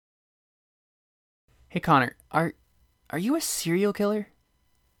Hey Connor, are you a serial killer?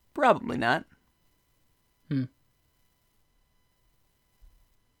 Probably not.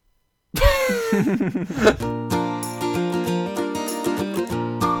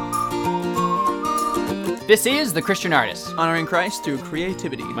 This is The Christian Artist. Honoring Christ through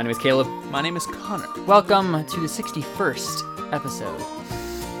creativity. My name is Caleb. My name is Connor. Welcome to the 61st episode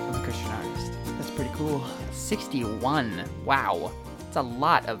of The Christian Artist. That's pretty cool. 61. Wow. That's a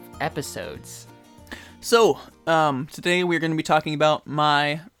lot of episodes. So, today we're going to be talking about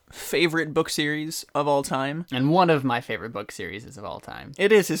my favorite book series of all time. And one of my favorite book series of all time.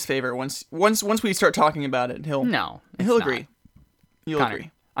 It is his favorite. Once we start talking about it, he'll agree. You'll Connor, agree.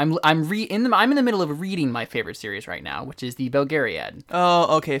 I'm in the middle of reading my favorite series right now, which is the Belgariad.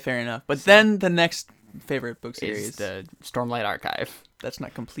 Oh, okay, fair enough. But then the next favorite book series Is the Stormlight Archive. That's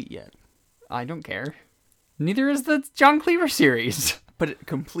not complete yet. I don't care. Neither is the John Cleaver series. But it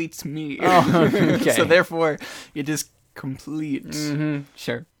completes me. Oh, okay. So therefore, it is complete. Mm-hmm.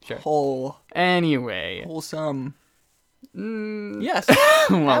 Sure. Whole. Anyway. Wholesome. Yes.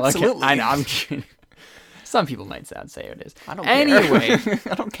 Well, absolutely. Okay. I know. I'm kidding. Some people might say it is. I don't Anyway. care.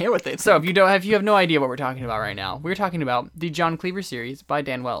 I don't care what they think. So if you have no idea what we're talking about right now, we're talking about the John Cleaver series by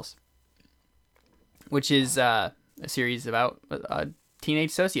Dan Wells, which is a series about a teenage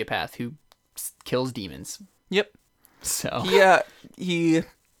sociopath who kills demons. Yep. So he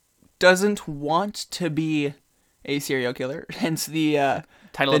doesn't want to be a serial killer. Hence the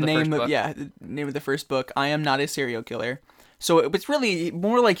title of the first book. The name of the first book. I am not a serial killer. So it's really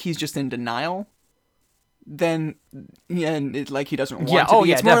more like he's just in denial than he doesn't want to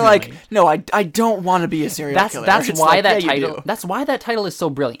be. It's more definitely. like, no, I don't want to be a serial killer. That's It's why like, that yeah, you title. do. That's why that title is so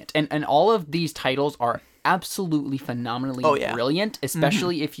brilliant. And all of these titles are absolutely phenomenally brilliant,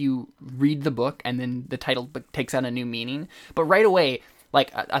 especially if you read the book and then the title takes on a new meaning. But right away,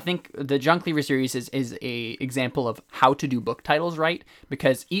 like, I think the John Cleaver series is a example of how to do book titles right,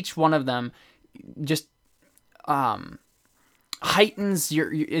 because each one of them just heightens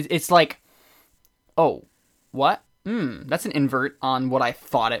your it's like, oh, what? That's an invert on what I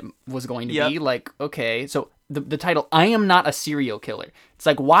thought it was going to be. Like, okay, so the title, I am not a serial killer. It's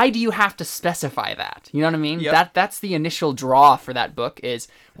like, why do you have to specify that? You know what I mean? Yep. That's the initial draw for that book is,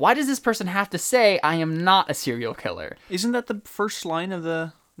 why does this person have to say, I am not a serial killer? Isn't that the first line of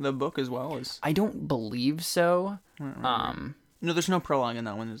the book as well? I don't believe so. No, there's no prologue in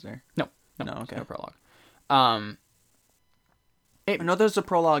that one, is there? No, okay. no prologue. I know there's a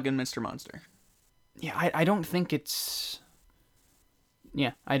prologue in Mr. Monster. Yeah, I don't think it's...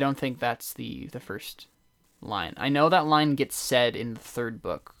 Yeah, I don't think that's the first line. I know that line gets said in the third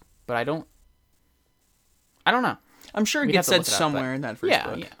book, but I don't know. I'm sure it We'd gets have to said look it up, somewhere in that first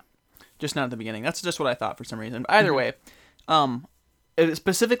book. Yeah. Just not at the beginning. That's just what I thought for some reason. But either way,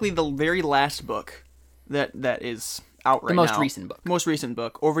 specifically the very last book that is out right now. The most recent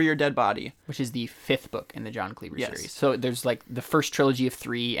book. Over Your Dead Body. Which is the fifth book in the John Cleaver Yes. series. So there's like the first trilogy of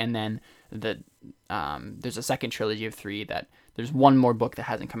 3, and then there's a second trilogy of 3 that there's one more book that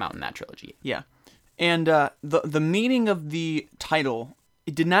hasn't come out in that trilogy. Yeah. And the meaning of the title,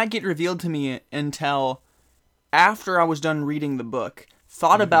 it did not get revealed to me until after I was done reading the book.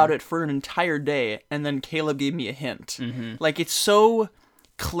 Thought about it for an entire day, and then Caleb gave me a hint. Like, it's so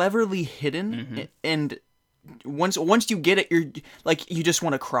cleverly hidden, and once you get it, you're like, you just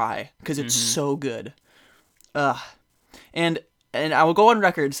want to cry because it's so good. And I will go on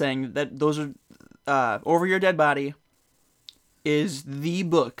record saying that those are Over Your Dead Body is the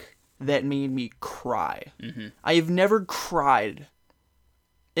book that made me cry. I have never cried,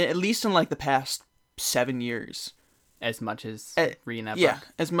 at least in like the past 7 years. As much as reading that book? Yeah,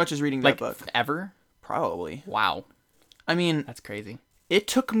 as much as reading that book. Ever? Probably. Wow. I mean... That's crazy. It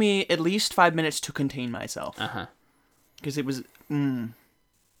took me at least 5 minutes to contain myself. Because it was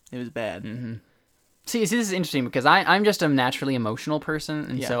bad. See, this is interesting because I'm just a naturally emotional person,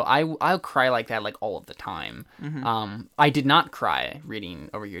 and so I'll cry like that like all of the time. I did not cry reading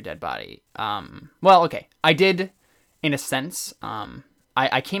Over Your Dead Body. Well, okay, I did in a sense.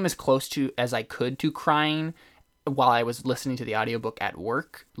 I came as close to as I could to crying while I was listening to the audiobook at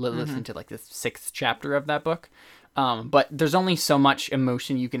work, listening to like the 6th chapter of that book. But there's only so much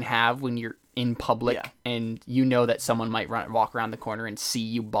emotion you can have when you're in public and you know that someone might walk around the corner and see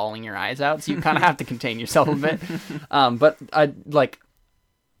you bawling your eyes out. So you kind of have to contain yourself a bit. But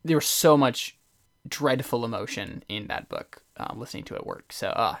there was so much dreadful emotion in that book, listening to it at work.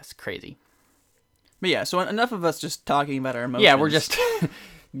 So, it's crazy. But yeah, so enough of us just talking about our emotions. Yeah, we're just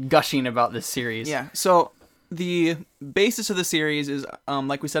gushing about this series. Yeah, so the basis of the series is,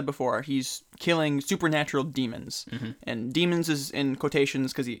 like we said before, he's killing supernatural demons. And demons is in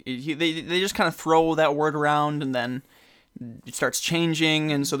quotations because they just kind of throw that word around and then it starts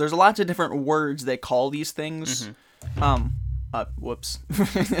changing. And so there's lots of different words they call these things. Whoops.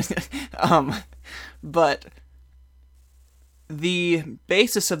 But the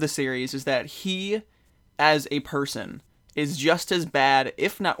basis of the series is that he, as a person, is just as bad,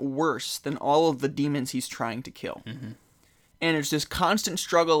 if not worse, than all of the demons he's trying to kill. And it's this constant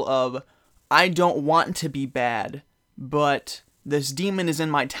struggle of, I don't want to be bad, but this demon is in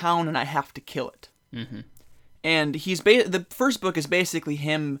my town and I have to kill it. And the first book is basically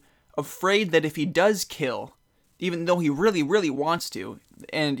him afraid that if he does kill, even though he really, really wants to,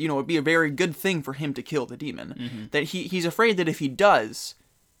 and, it'd be a very good thing for him to kill the demon, that he's afraid that if he does,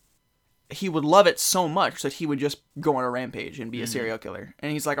 he would love it so much that he would just go on a rampage and be a serial killer.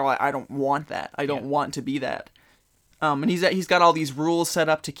 And he's like, oh, I don't want that. I don't want to be that. And he's got all these rules set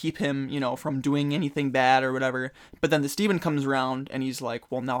up to keep him, from doing anything bad or whatever. But then the Steven comes around and he's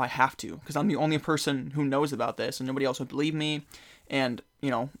like, well, now I have to, because I'm the only person who knows about this and nobody else would believe me. And,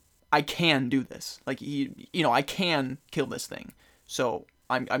 I can do this. Like, I can kill this thing. So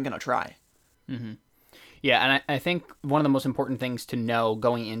I'm going to try. Yeah, and I think one of the most important things to know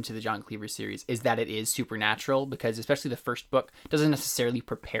going into the John Cleaver series is that it is supernatural, because especially the first book doesn't necessarily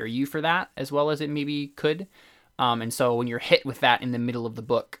prepare you for that as well as it maybe could. And so when you're hit with that in the middle of the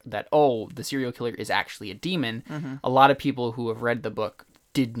book, that, the serial killer is actually a demon, a lot of people who have read the book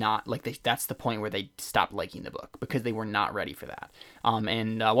did not, that's the point where they stopped liking the book, because they were not ready for that.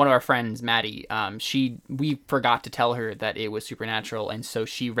 And one of our friends, Maddie, we forgot to tell her that it was supernatural, and so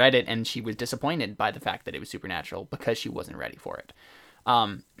she read it, and she was disappointed by the fact that it was supernatural, because she wasn't ready for it.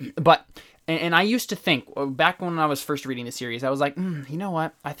 But I used to think, back when I was first reading the series, I was like, you know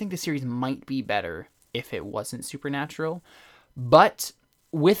what? I think the series might be better if it wasn't supernatural. But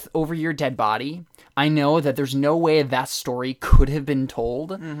with Over Your Dead Body, I know that there's no way that story could have been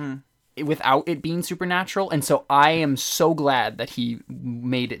told without it being supernatural, and so I am so glad that he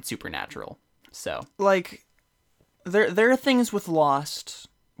made it supernatural. So, there are things with Lost,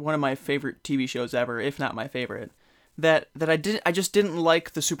 one of my favorite TV shows ever, if not my favorite, that I just didn't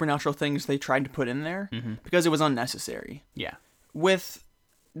like the supernatural things they tried to put in there because it was unnecessary. Yeah. With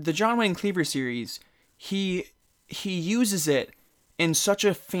the John Wayne Cleaver series, he uses it in such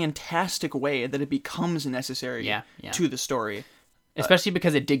a fantastic way that it becomes necessary to the story. Especially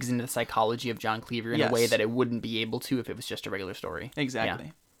because it digs into the psychology of John Cleaver in a way that it wouldn't be able to if it was just a regular story. Exactly.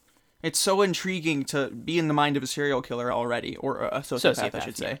 Yeah. It's so intriguing to be in the mind of a serial killer already, or a sociopath, I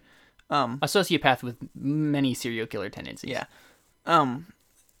should say. A sociopath with many serial killer tendencies. Yeah.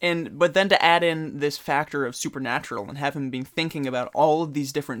 But then to add in this factor of supernatural and have him be thinking about all of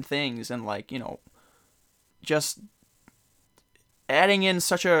these different things and, just adding in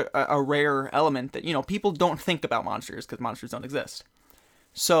such a rare element that, people don't think about monsters because monsters don't exist.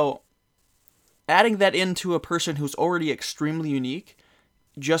 So adding that into a person who's already extremely unique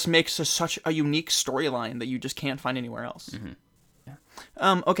just makes such a unique storyline that you just can't find anywhere else.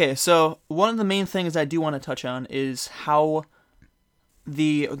 Yeah. Okay, so one of the main things I do want to touch on is how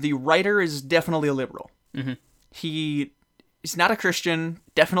the writer is definitely a liberal. He's not a Christian,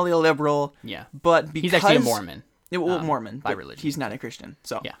 definitely a liberal. Yeah. But because... He's actually a Mormon. Mormon by religion. He's not a Christian.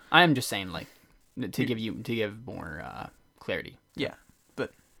 So yeah, I am just saying, to give more clarity. Yeah,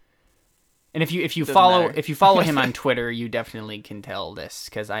 but and if you follow him on Twitter, you definitely can tell this,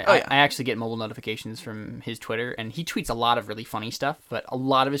 because I actually get mobile notifications from his Twitter, and he tweets a lot of really funny stuff, but a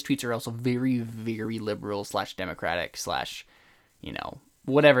lot of his tweets are also very, very liberal / democratic /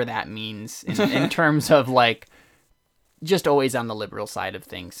 whatever that means in terms of just always on the liberal side of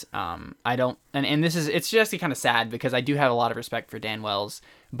things. I don't, and it's just kind of sad, because I do have a lot of respect for Dan Wells,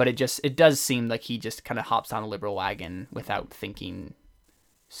 but it does seem like he just kind of hops on a liberal wagon without thinking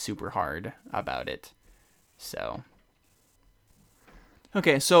super hard about it. So.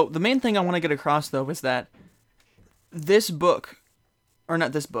 Okay, so the main thing I want to get across, though, is that this book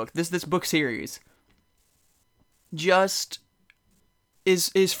series just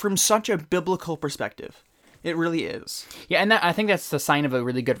is from such a biblical perspective. It really is. Yeah, and I think that's the sign of a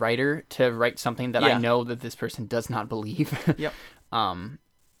really good writer, to write something that I know that this person does not believe. Yep.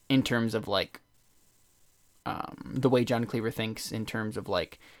 In terms of the way John Cleaver thinks, in terms of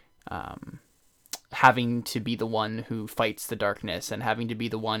having to be the one who fights the darkness and having to be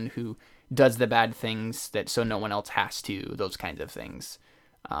the one who does the bad things so no one else has to, those kinds of things.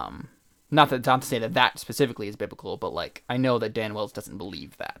 Not to say that specifically is biblical, but I know that Dan Wells doesn't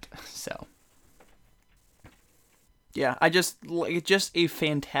believe that. So. Yeah, it's just a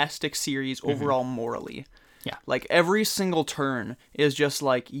fantastic series overall morally. Yeah. Like, every single turn is just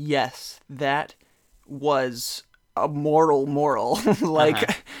like, yes, that was a moral.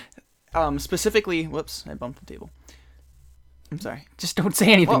 Like, specifically, whoops, I bumped the table. I'm sorry. Just don't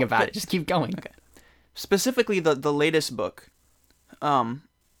say anything about it. Just keep going. Okay. Specifically, the latest book, I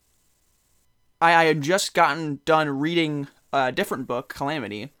had just gotten done reading a different book,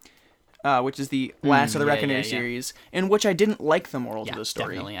 Calamity, which is the last of the Reckoner series, in which I didn't like the moral to the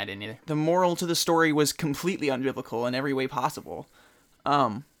story. Definitely, I didn't either. The moral to the story was completely unbiblical in every way possible.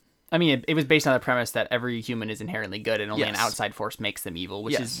 I mean, it was based on the premise that every human is inherently good and only an Yes. outside force makes them evil,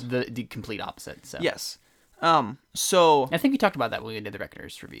 which is the complete opposite. So. Yes. So... I think we talked about that when we did the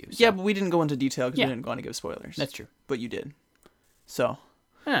Reckoner's review. So. Yeah, but we didn't go into detail because we didn't want to give spoilers. That's true. But you did. So...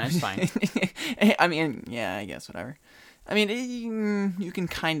 Yeah, it's fine. I mean, yeah, I guess, whatever. I mean, you can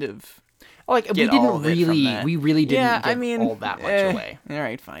kind of... Like, we really didn't give all that much away. All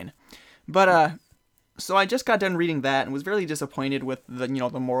right, fine. But, so I just got done reading that and was really disappointed with the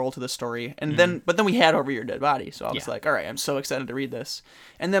moral to the story. And then we had Over Your Dead Body. So I was like, all right, I'm so excited to read this.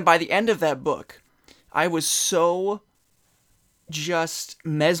 And then by the end of that book, I was so just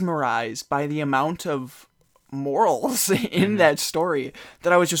mesmerized by the amount of morals in that story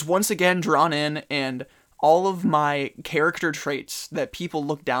that I was just once again drawn in, and all of my character traits that people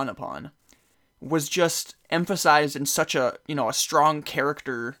look down upon was just emphasized in such a strong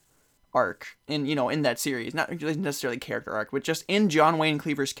character arc in that series. Not necessarily character arc, but just in John Wayne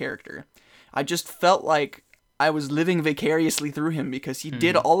Cleaver's character. I just felt like I was living vicariously through him because he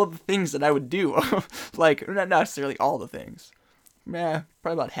did all of the things that I would do. Like, not necessarily all the things. Probably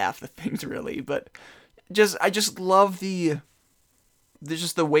about half the things, really, but I just love the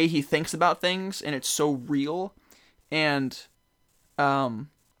way he thinks about things, and it's so real, and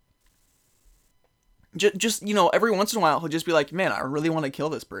just every once in a while he'll just be like, man, I really want to kill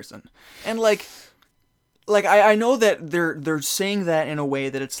this person, and like I know that they're saying that in a way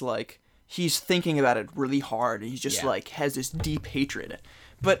that it's like he's thinking about it really hard, and he's just like has this deep hatred,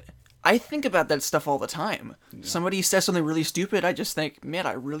 but I think about that stuff all the time. Yeah. Somebody says something really stupid, I just think, man,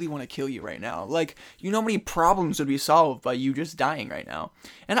 I really want to kill you right now. Like, how many problems would be solved by you just dying right now?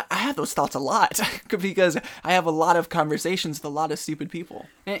 And I have those thoughts a lot, because I have a lot of conversations with a lot of stupid people.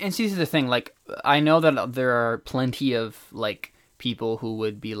 And see, this is the thing, like, I know that there are plenty of, like, people who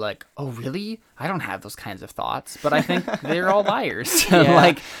would be like, oh, really? I don't have those kinds of thoughts. But I think they're all liars.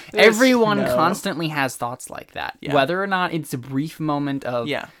 Like, everyone constantly has thoughts like that. Yeah. Whether or not it's a brief moment of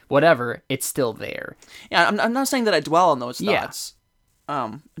whatever, it's still there. Yeah, I'm not saying that I dwell on those thoughts.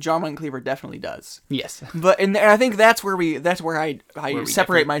 John Wayne Cleaver definitely does. Yes. But and I think that's where I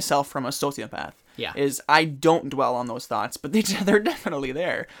separate myself from a sociopath. Yeah. Is I don't dwell on those thoughts, but they're definitely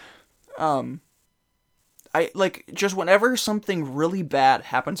there. I just whenever something really bad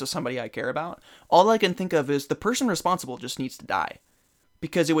happens to somebody I care about, all I can think of is the person responsible just needs to die,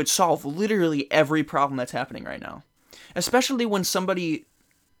 because it would solve literally every problem that's happening right now. Especially when somebody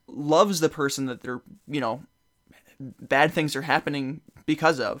loves the person that they're, bad things are happening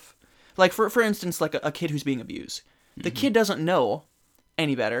because of. Like for instance, like a kid who's being abused. The kid doesn't know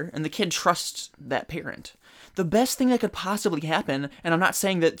any better, and the kid trusts that parent. The best thing that could possibly happen, and I'm not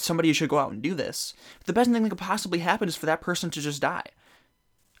saying that somebody should go out and do this, but the best thing that could possibly happen is for that person to just die.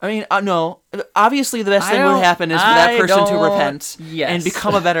 I mean, no. Obviously, the best thing would happen is for that person to repent and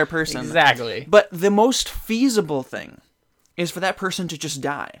become a better person. Exactly. But the most feasible thing is for that person to just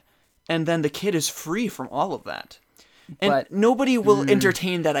die, and then the kid is free from all of that. And nobody will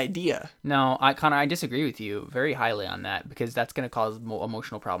entertain that idea. No, Connor, I disagree with you very highly on that, because that's going to cause more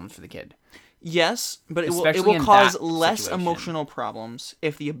emotional problems for the kid. Yes, but it will cause less emotional problems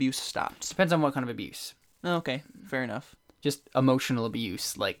if the abuse stops. Depends on what kind of abuse. Okay, fair enough. Just emotional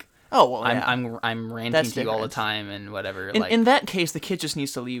abuse, like, I'm ranting to you all the time and whatever. In that case, the kid just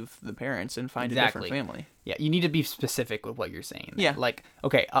needs to leave the parents and find a different family. Yeah, you need to be specific with what you're saying. Yeah. Like,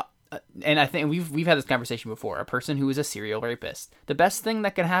 okay, and I think we've had this conversation before. A person who is a serial rapist, the best thing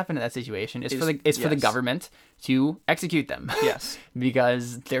that can happen in that situation is for the government to execute them. Yes,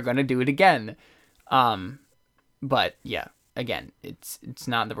 because they're gonna do it again. But yeah, again, it's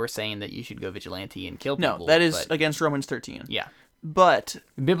not that we're saying that you should go vigilante and kill people. No, that is against Romans 13. Yeah, but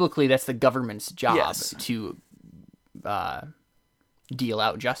biblically, that's the government's job to deal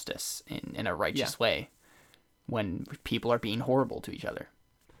out justice in a righteous way when people are being horrible to each other.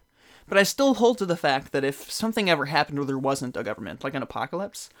 But I still hold to the fact that if something ever happened where there wasn't a government, like an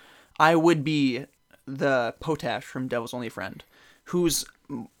apocalypse, I would be the Potash from Devil's Only Friend, whose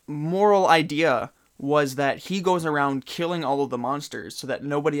moral idea was that he goes around killing all of the monsters so that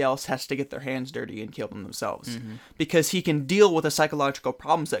nobody else has to get their hands dirty and kill them themselves. Because he can deal with the psychological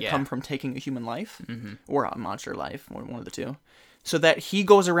problems that come from taking a human life or a monster life, or one of the two. So that he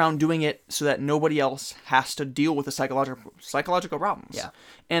goes around doing it so that nobody else has to deal with the psychological problems. Yeah.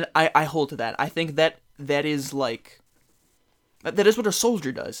 And I hold to that. I think that is like... That is what a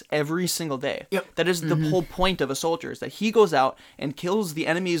soldier does every single day. Yep. That is the whole point of a soldier, is that he goes out and kills the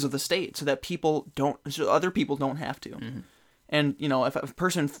enemies of the state so that so other people don't have to. And, you know, if a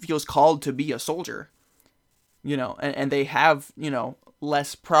person feels called to be a soldier, you know, and they have, you know,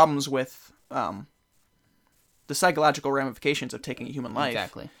 less problems with the psychological ramifications of taking a human life.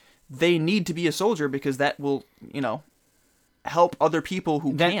 Exactly. They need to be a soldier because that will, you know, help other people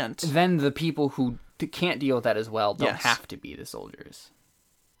who can't. Then the people who can't deal with that as well don't Yes. have to be the soldiers.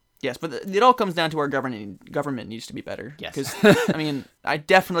 Yes, but it all comes down to our government needs to be better. Yes. Because, I mean, I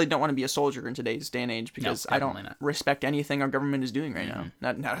definitely don't want to be a soldier in today's day and age because I don't not. respect anything our government is doing right now.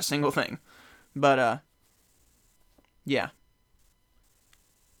 Not a single thing. But, yeah.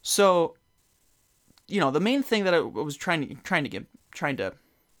 So, you know, the main thing that I was trying to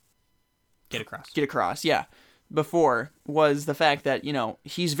Get across. get across, yeah, before was the fact that, you know,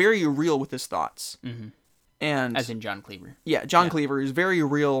 he's very real with his thoughts. And As in John Cleaver. yeah, John Cleaver is very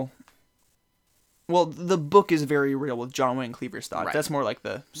real. Well, the book is very real with John Wayne Cleaver's thoughts. Right. That's more like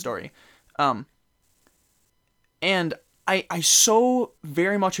the story. And I so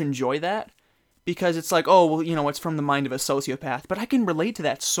very much enjoy that because it's like, oh, well, you know, it's from the mind of a sociopath. But I can relate to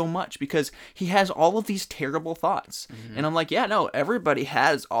that so much because he has all of these terrible thoughts. And I'm like, yeah, no, everybody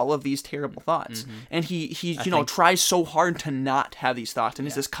has all of these terrible thoughts. And he tries so hard to not have these thoughts. And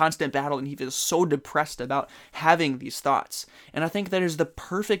it's this constant battle, and he feels so depressed about having these thoughts. And I think that is the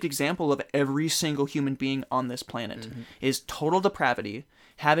perfect example of every single human being on this planet, is total depravity,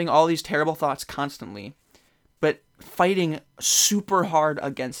 having all these terrible thoughts constantly, but fighting super hard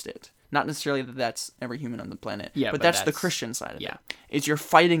against it. Not necessarily that that's every human on the planet, but that's the Christian side of it. Is you're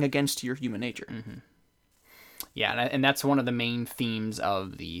fighting against your human nature. Yeah, and that's one of the main themes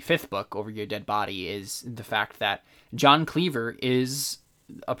of the 5th book, Over Your Dead Body, is the fact that John Cleaver is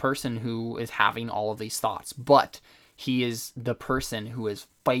a person who is having all of these thoughts, but he is the person who is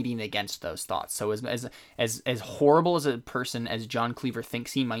fighting against those thoughts. So as horrible as a person as John Cleaver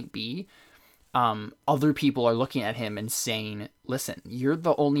thinks he might be, other people are looking at him and saying, listen, you're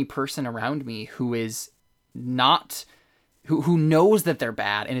the only person around me who is not, who knows that they're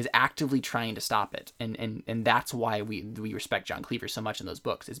bad and is actively trying to stop it. And that's why we respect John Cleaver so much in those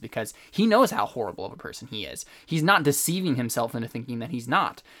books, is because he knows how horrible of a person he is. He's not deceiving himself into thinking that he's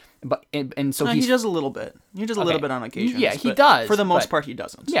not. But, and so he does a little bit. He does a little bit on occasion. Yeah, he does. For the most part, he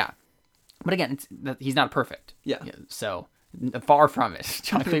doesn't. Yeah. But again, he's not perfect. Yeah. So... far from it.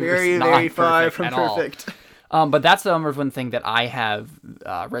 John Cleaver very, is not very far from at all. perfect. But that's the number one thing that I have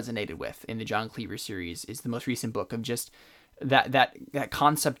resonated with in the John Cleaver series, is the most recent book of just that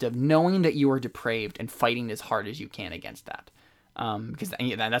concept of knowing that you are depraved and fighting as hard as you can against that. Because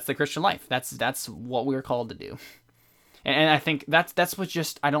that's the Christian life. That's what we're called to do. And I think that's what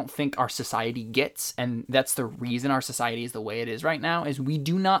just I don't think our society gets, and that's the reason our society is the way it is right now, is we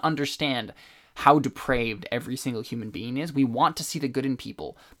do not understand how depraved every single human being is. We want to see the good in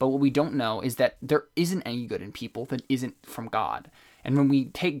people, but what we don't know is that there isn't any good in people that isn't from God. And when we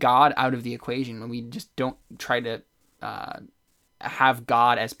take God out of the equation, when we just don't try to have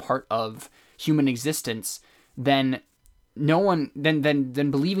God as part of human existence, then then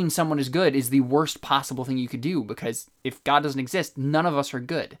believing someone is good is the worst possible thing you could do, because if God doesn't exist, none of us are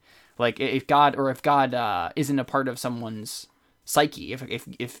good. Like if God isn't a part of someone's psyche,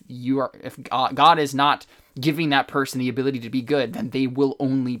 if God is not giving that person the ability to be good, then they will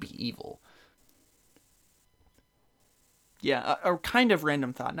only be evil. Yeah, a kind of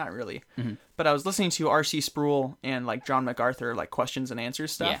random thought, not really. But I was listening to R.C. Sproul and like John MacArthur, like questions and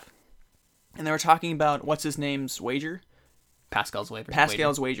answers stuff. And they were talking about what's his name's wager? Pascal's wager.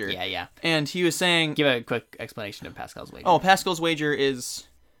 Pascal's wager. Yeah. And he was saying, give a quick explanation of Pascal's wager. Oh, Pascal's wager is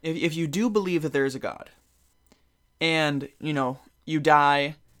if you do believe that there is a God, and, you know, you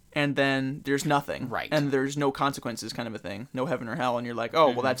die, and then there's nothing. Right. And there's no consequences, kind of a thing. No heaven or hell, and you're like, oh,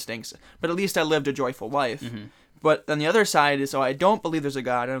 well, that stinks. But at least I lived a joyful life. But on the other side is, so I don't believe there's a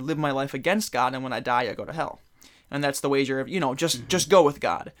God, and I live my life against God, and when I die, I go to hell. And that's the wager of, you know, just go with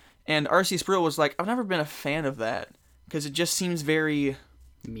God. And R.C. Sproul was like, I've never been a fan of that, because it just seems very...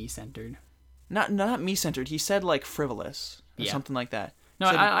 me-centered. Not me-centered. He said, like, frivolous, or something like that. No,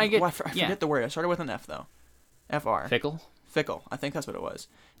 I get... I forget the word. I started with an F, though. F-R. Fickle. I think that's what it was.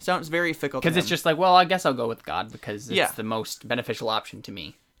 Sounds very fickle. Because it's just like, well, I guess I'll go with God because it's the most beneficial option to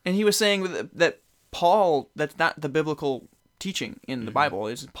me. And he was saying that Paul, that's not the biblical teaching in the Bible.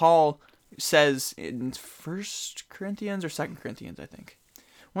 Is Paul says in 1 Corinthians or 2 Corinthians, I think.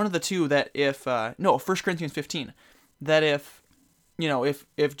 One of the two, that if 1 Corinthians 15, that if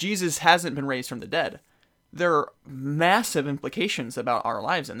Jesus hasn't been raised from the dead, there are massive implications about our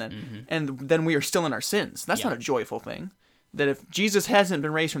lives, and then we are still in our sins. That's not a joyful thing. That if Jesus hasn't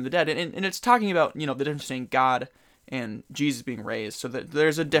been raised from the dead, and it's talking about, the difference between God and Jesus being raised, so that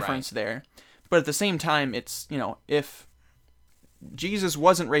there's a difference there. But at the same time, it's, if Jesus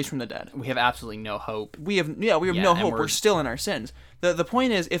wasn't raised from the dead, we have absolutely no hope. We have no hope. We're still in our sins. The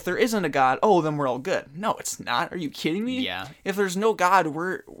point is, if there isn't a God, then we're all good. No, it's not. Are you kidding me? Yeah. If there's no God,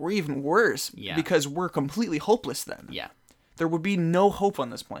 we're even worse. Yeah. Because we're completely hopeless then. Yeah. There would be no hope on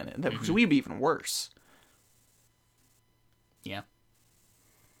this planet. So we'd be even worse. Yeah.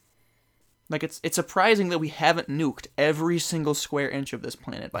 Like, it's surprising that we haven't nuked every single square inch of this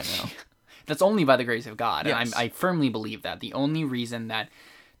planet by now. That's only by the grace of God. Yes. And I firmly believe that. The only reason that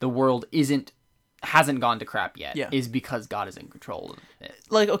the world hasn't gone to crap yet is because God is in control of it.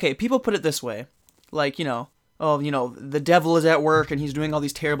 Like, okay, people put it this way. Like, the devil is at work and he's doing all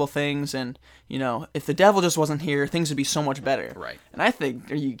these terrible things, and, if the devil just wasn't here, things would be so much better. Right. And I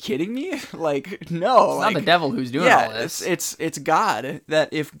think, are you kidding me? Like, no. It's not the devil who's doing all this. It's God. That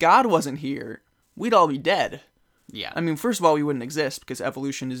if God wasn't here, we'd all be dead. Yeah. I mean, first of all, we wouldn't exist, because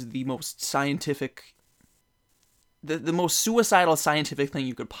evolution is the most scientific, the most suicidal scientific thing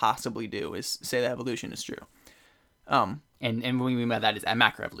you could possibly do is say that evolution is true. And what we mean by that is a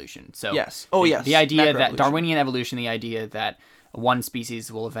macroevolution. So yes. The idea that Darwinian evolution, the idea that one species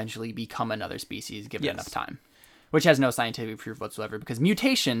will eventually become another species given enough time, which has no scientific proof whatsoever, because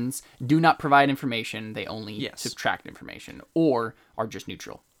mutations do not provide information. They only subtract information or are just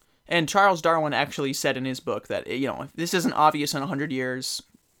neutral. And Charles Darwin actually said in his book that, if this isn't obvious in 100 years,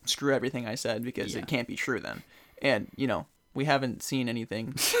 screw everything I said, because it can't be true then. And, we haven't seen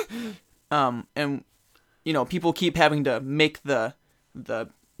anything. And, people keep having to make the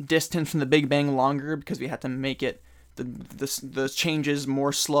distance from the Big Bang longer, because we have to make it, the changes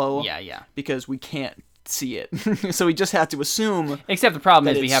more slow. Yeah. Because we can't see it. So we just have to assume. Except the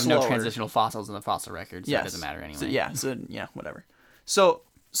problem is we have no transitional fossils in the fossil record, so it doesn't matter anyway. So whatever. So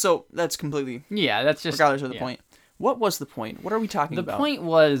that's completely... Yeah, that's just... Regardless of the point. What was the point? What are we talking about? The point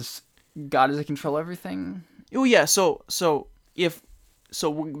was God is in control of everything. Oh, yeah. So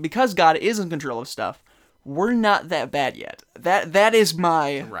because God is in control of stuff, we're not that bad yet. That is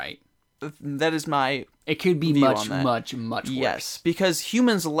my... Right. That is my... It could be much worse. Yes, because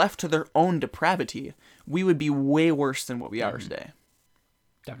humans left to their own depravity, we would be way worse than what we are today.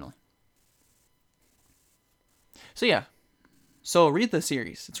 Definitely. So, yeah. So read the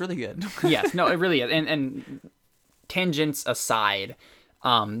series. It's really good. Yes, no, it really is. And tangents aside,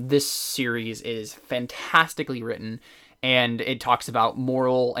 this series is fantastically written, and it talks about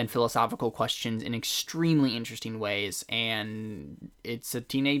moral and philosophical questions in extremely interesting ways. And it's a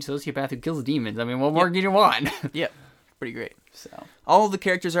teenage sociopath who kills demons. I mean, what more do you want? Yep, pretty great. So all of the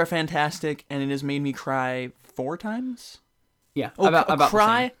characters are fantastic, and it has made me cry 4 times. Yeah, about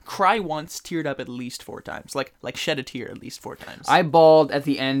cry once, teared up at least 4 times, like shed a tear at least 4 times. I bawled at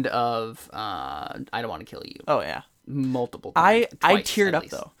the end of I Don't Want to Kill You. Oh yeah, multiple times. I teared up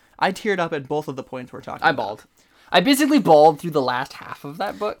though. I teared up at both of the points we're talking about. I bawled. I basically bawled through the last half of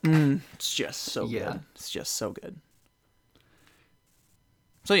that book. It's just so good. It's just so good.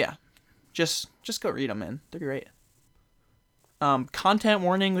 So yeah, just go read them, man. They're great. Content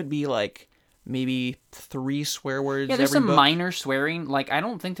warning would be like maybe 3 swear words. Yeah, there's every some book. minor swearing. Like, I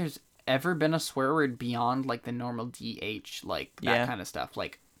don't think there's ever been a swear word beyond like the normal DH, like that kind of stuff.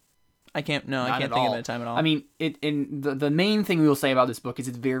 Like, I can't think of it at time at all. I mean, the main thing we will say about this book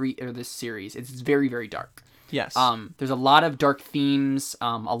is this series. It's very, very dark. Yes. There's a lot of dark themes.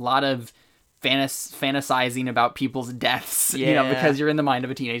 A lot of fantasizing about people's deaths. Yeah. Because you're in the mind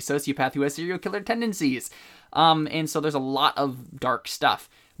of a teenage sociopath who has serial killer tendencies. And so there's a lot of dark stuff.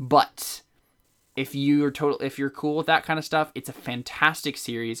 But if you're cool with that kind of stuff, it's a fantastic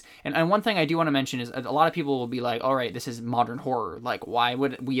series. And one thing I do want to mention is a lot of people will be like, all right, this is modern horror. Like, why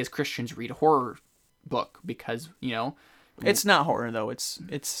would we as Christians read a horror book? Because, it's not horror though. It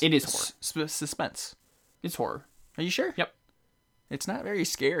is horror. Suspense. It's horror. Are you sure? Yep. It's not very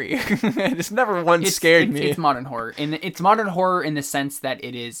scary. It's never once scared me. It's modern horror. And it's modern horror in the sense that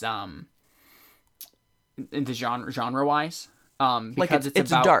it is in the genre-wise. Because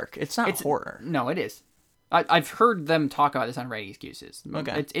it's about, dark. It's not horror. No, it is. I've heard them talk about this on Writing Excuses.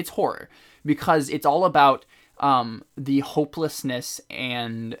 Okay. It's horror because it's all about the hopelessness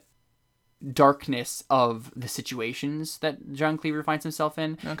and darkness of the situations that John Cleaver finds himself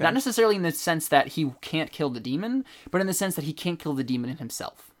in. Okay. Not necessarily in the sense that he can't kill the demon, but in the sense that he can't kill the demon in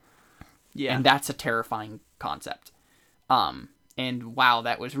himself. Yeah. And that's a terrifying concept. And wow,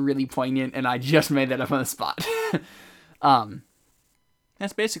 that was really poignant, and I just made that up on the spot.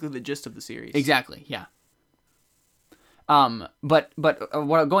 That's basically the gist of the series. Exactly, yeah. But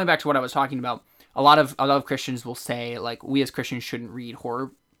going back to what I was talking about, a lot of Christians will say, like, we as Christians shouldn't read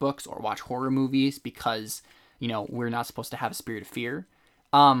horror books or watch horror movies because, we're not supposed to have a spirit of fear.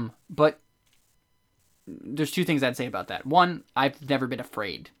 But there's two things I'd say about that. One, I've never been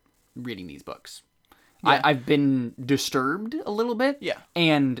afraid reading these books. Yeah. I've been disturbed a little bit. Yeah.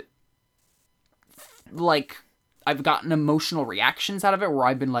 And, like, I've gotten emotional reactions out of it where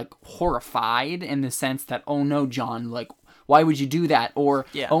I've been, like, horrified in the sense that, oh no, John, like, why would you do that? Or,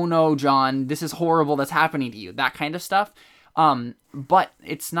 oh no, John, this is horrible that's happening to you. That kind of stuff. But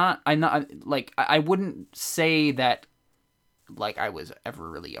it's not, I wouldn't say that, like, I was ever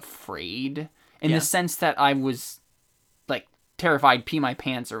really afraid in the sense that I was, like, terrified, pee my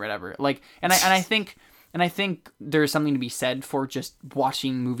pants or whatever. Like, and I think there's something to be said for just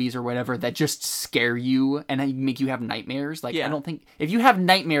watching movies or whatever that just scare you and make you have nightmares. Like, I don't think, if you have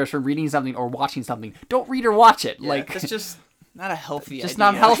nightmares from reading something or watching something, don't read or watch it. Yeah, like, it's just not a healthy just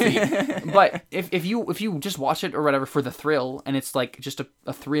idea. not healthy. But if you just watch it or whatever for the thrill, and it's like just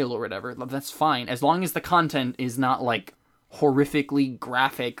a thrill or whatever, that's fine. As long as the content is not like horrifically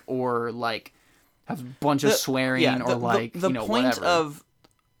graphic or like has a bunch of swearing or like, the point whatever. Of...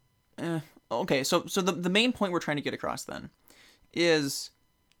 okay, so the main point we're trying to get across then is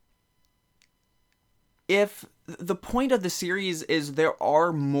if the point of the series is there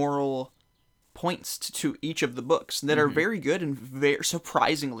are moral points to each of the books that are very good and very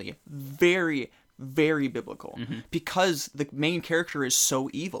surprisingly very, very biblical because the main character is so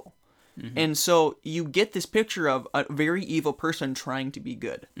evil. And so you get this picture of a very evil person trying to be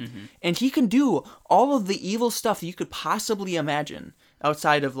good. And he can do all of the evil stuff that you could possibly imagine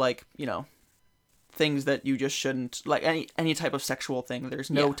outside of, like, things that you just shouldn't, like any type of sexual thing. There's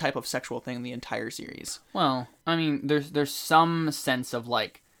no type of sexual thing in the entire series. Well, I mean, there's some sense of,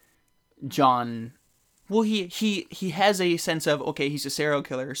 like, John... Well, he has a sense of, okay, he's a serial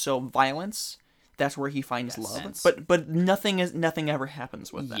killer, so violence, that's where he finds love. Sense. But nothing ever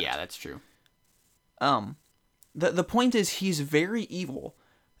happens with that. Yeah, that's true. The point is he's very evil,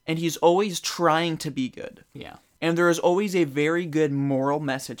 and he's always trying to be good. Yeah. And there is always a very good moral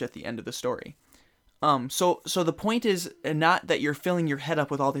message at the end of the story. So the point is not that you're filling your head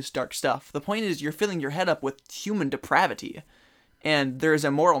up with all this dark stuff. The point is you're filling your head up with human depravity, and there's a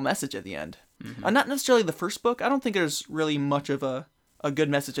moral message at the end. Not necessarily the first book. I don't think there's really much of a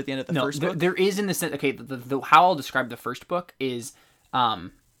good message at the end of the first book. There is in the sense. Okay, the how I'll describe the first book is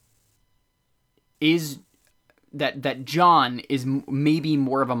that John is maybe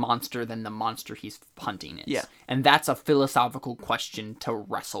more of a monster than the monster he's hunting is. Yeah. And that's a philosophical question to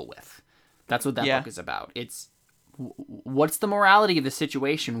wrestle with. That's what that book is about. It's what's the morality of the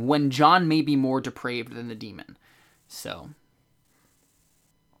situation when John may be more depraved than the demon. So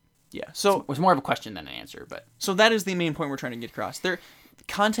yeah, so it was more of a question than an answer, but so that is the main point we're trying to get across. There,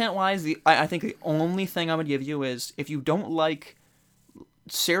 content-wise, I think the only thing I would give you is if you don't like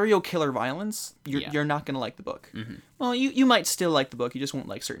serial killer violence, you're not going to like the book. Well, you might still like the book, you just won't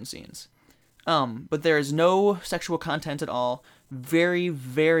like certain scenes. But there is no sexual content at all. Very,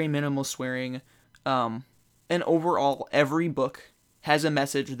 very minimal swearing. And overall, every book has a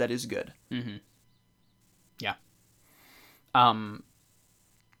message that is good. Yeah. And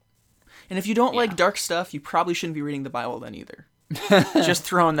if you don't like dark stuff, you probably shouldn't be reading the Bible then either. Just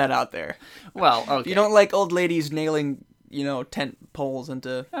throwing that out there. Well, okay. If you don't like old ladies nailing, tent poles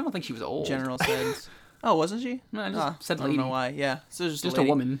into... I don't think she was old. General's heads. Oh, wasn't she? No, I just said I don't know why. Yeah. So it's just a a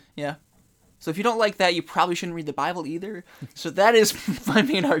woman. Yeah. So if you don't like that, you probably shouldn't read the Bible either. So that is my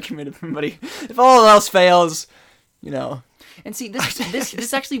main argument, everybody. If all else fails, And see,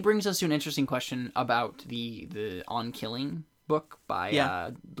 this actually brings us to an interesting question about the On Killing book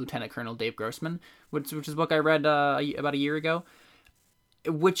by Lieutenant Colonel Dave Grossman, which is a book I read about a year ago,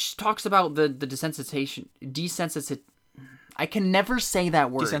 which talks about the desensitization. I can never say that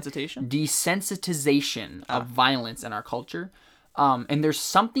word. Desensitization of violence in our culture. And there's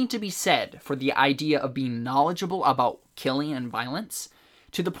something to be said for the idea of being knowledgeable about killing and violence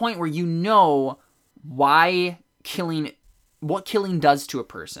to the point where you know what killing does to a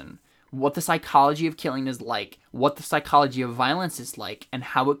person, what the psychology of killing is like, what the psychology of violence is like, and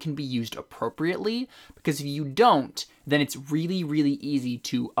how it can be used appropriately. Because if you don't, then it's really, really easy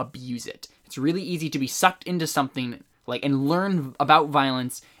to abuse it. It's really easy to be sucked into something and learn about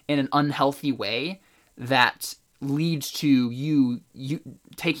violence in an unhealthy way that leads to you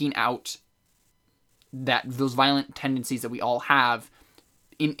taking out those violent tendencies that we all have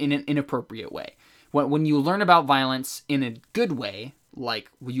in an inappropriate way. When you learn about violence in a good way,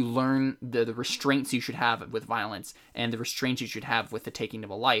 like you learn the restraints you should have with violence and the restraints you should have with the taking of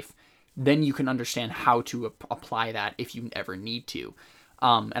a life, then you can understand how to apply that if you ever need to.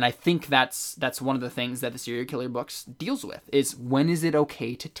 And I think that's one of the things that the serial killer books deals with, is when is it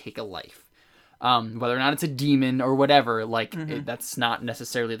okay to take a life? Whether or not it's a demon or whatever, that's not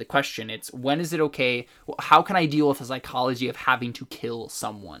necessarily the question. It's when is it okay? How can I deal with the psychology of having to kill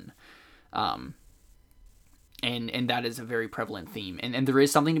someone? And that is a very prevalent theme. And there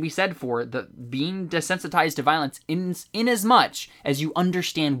is something to be said for being desensitized to violence in as much as you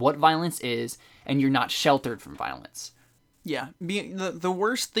understand what violence is and you're not sheltered from violence. Yeah. The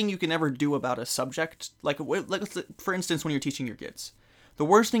worst thing you can ever do about a subject, like for instance, when you're teaching your kids, the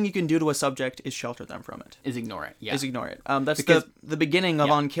worst thing you can do to a subject is shelter them from it. Is ignore it. Yeah. Is ignore it. That's because the beginning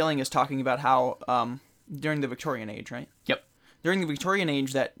of On Killing is talking about how during the Victorian age, right? Yep. During the Victorian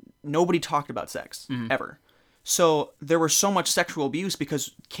age that nobody talked about sex, ever. So there was so much sexual abuse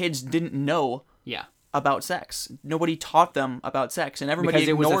because kids didn't know about sex. Nobody taught them about sex, and everybody ignored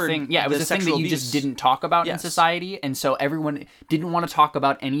it was a thing. Yeah, it was a thing that you just didn't talk about in society, and so everyone didn't want to talk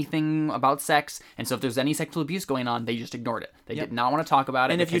about anything about sex, and so if there's any sexual abuse going on, they just ignored it. They did not want to talk about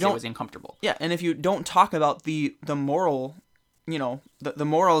it because it was uncomfortable. Yeah, and if you don't talk about the moral, the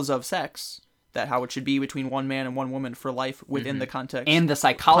morals of sex, that how it should be between one man and one woman for life within the context and the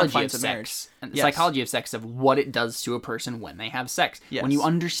psychology of sex, and the psychology of sex, of what it does to a person when they have sex. When you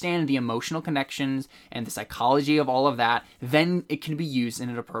understand the emotional connections and the psychology of all of that, then it can be used in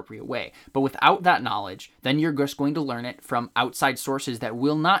an appropriate way. But without that knowledge, then you're just going to learn it from outside sources that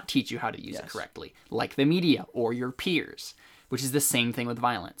will not teach you how to use it correctly, like the media or your peers, which is the same thing with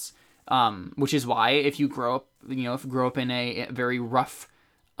violence. Which is why if you grow up in a very rough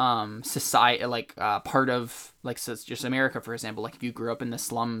society, part of, so it's just America, for example, like if you grew up in the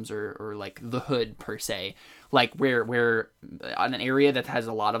slums or like the hood per se, like where on an area that has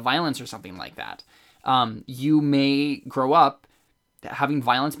a lot of violence or something like that, you may grow up having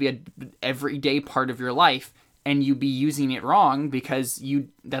violence be an everyday part of your life, and you be using it wrong because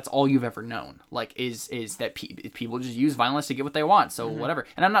that's all you've ever known. Like, is that people just use violence to get what they want, so whatever.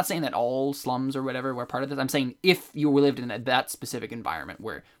 And I'm not saying that all slums or whatever were part of this. I'm saying if you lived in that specific environment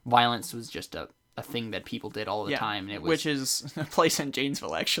where violence was just a thing that people did all the time. And it was... Which is a place in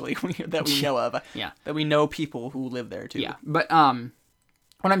Janesville, actually, that we know of. That we know people who live there, too. Yeah, but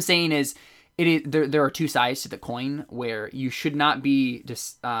what I'm saying is, there are two sides to the coin, where you should not be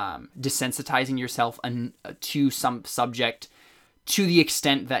desensitizing yourself to some subject to the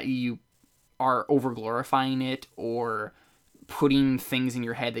extent that you are over-glorifying it or putting things in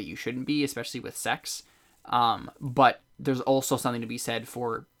your head that you shouldn't be, especially with sex. But there's also something to be said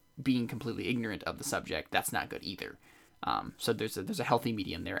for being completely ignorant of the subject. That's not good either. So there's a healthy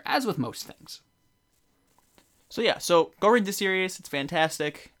medium there, as with most things. So go read the series. It's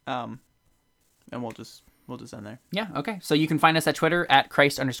fantastic. And we'll just end there. Yeah, okay. So you can find us at Twitter at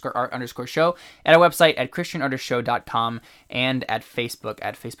Christ_art_show, at our website at ChristianArtistShow.com, and at Facebook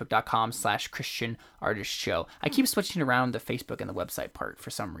at Facebook.com/ChristianArtistShow. I keep switching around the Facebook and the website part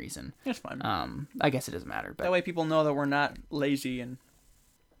for some reason. It's fine. I guess it doesn't matter. But that way people know that we're not lazy and,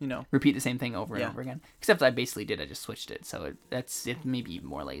 repeat the same thing over and over again. Except I basically did. I just switched it. So it may be even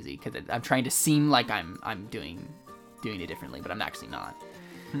more lazy because I'm trying to seem like I'm doing it differently, but I'm actually not.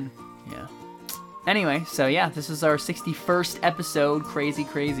 Yeah. Anyway, so yeah, this is our 61st episode. Crazy.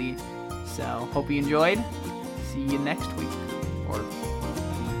 So, hope you enjoyed. See you next week. Or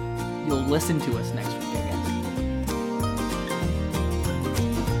you'll listen to us next week, I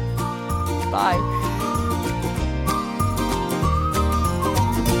guess. Bye.